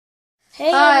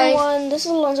Hey Hi. everyone, this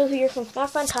is Alonso here from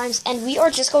Fnaf Times, and we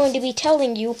are just going to be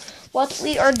telling you what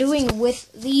we are doing with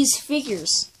these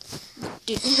figures.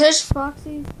 Here's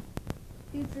Foxy's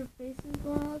future face is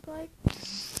going to look like.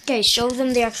 Okay, show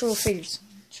them the actual figures.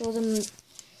 Show them.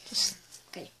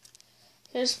 Okay.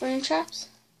 Here's spring traps.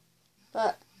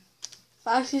 But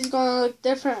Foxy's going to look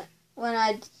different when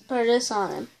I put this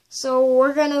on him. So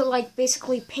we're gonna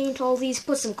basically paint all these,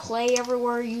 put some clay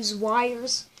everywhere, use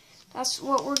wires. That's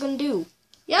what we're gonna do.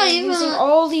 Yeah,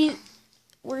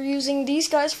 We're using these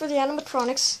guys for the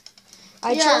animatronics.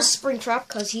 I chose Springtrap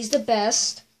because he's the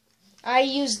best. I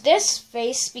used this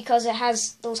face because it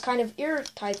has those kind of ear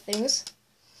type things.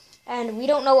 And we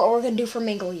don't know what we're gonna do for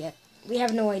Mingle yet. We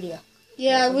have no idea.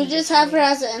 Yeah, we just have her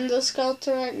as an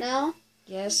endoskeleton right now.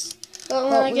 Yes.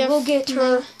 But we will get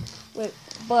her.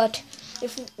 But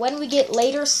when we get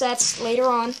later sets later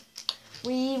on,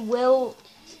 we will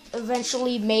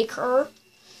eventually make her.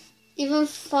 Even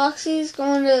Foxy's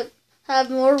going to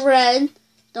have more red.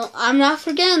 I'm not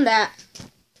forgetting that.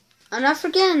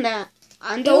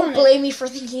 Don't blame me for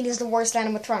thinking he's the worst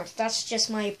animatronic. That's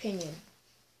just my opinion.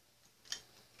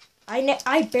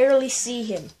 I barely see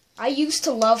him. I used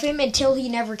to love him until he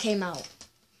never came out.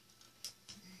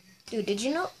 Dude, did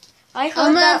you know? I'm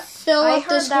gonna fill up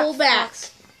this whole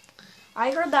box.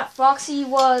 I heard that Foxy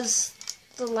was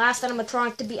the last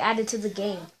animatronic to be added to the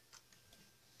game.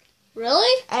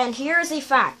 Really? And here's a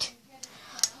fact.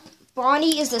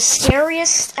 Bonnie is the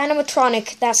scariest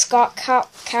animatronic that Scott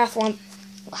Cawthon.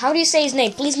 How do you say his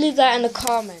name? Please leave that in the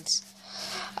comments.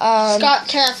 Scott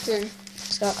Cawthon.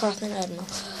 Scott Cawthon, I don't know.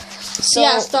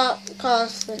 Scott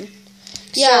Cawthon.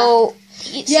 Yeah. So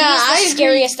he's the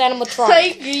scariest animatronic. I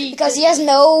agree. Because he has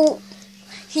no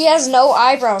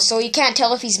eyebrows, so you can't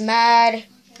tell if he's mad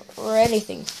or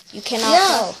anything. You cannot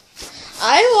tell.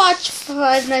 I watched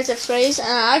Five Nights at Freddy's and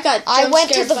I got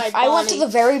scared by Bonnie. I went to the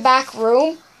very back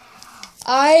room.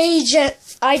 I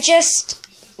just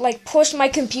pushed my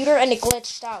computer and it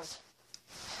glitched out.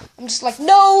 I'm just like,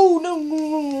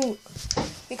 no,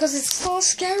 because it's so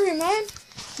scary, man.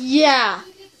 Yeah,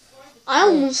 I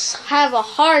almost have a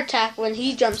heart attack when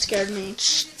he jump scared me.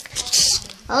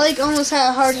 I almost had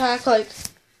a heart attack.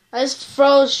 I just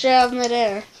froze straight out of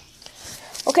midair.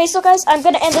 Okay, so guys, I'm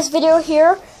gonna end this video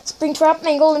here. Springtrap,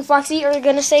 Mingle, and Foxy are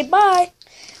gonna say bye.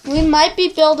 We might be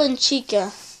building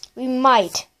Chica. We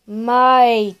might.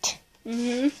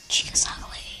 Chica's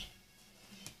ugly.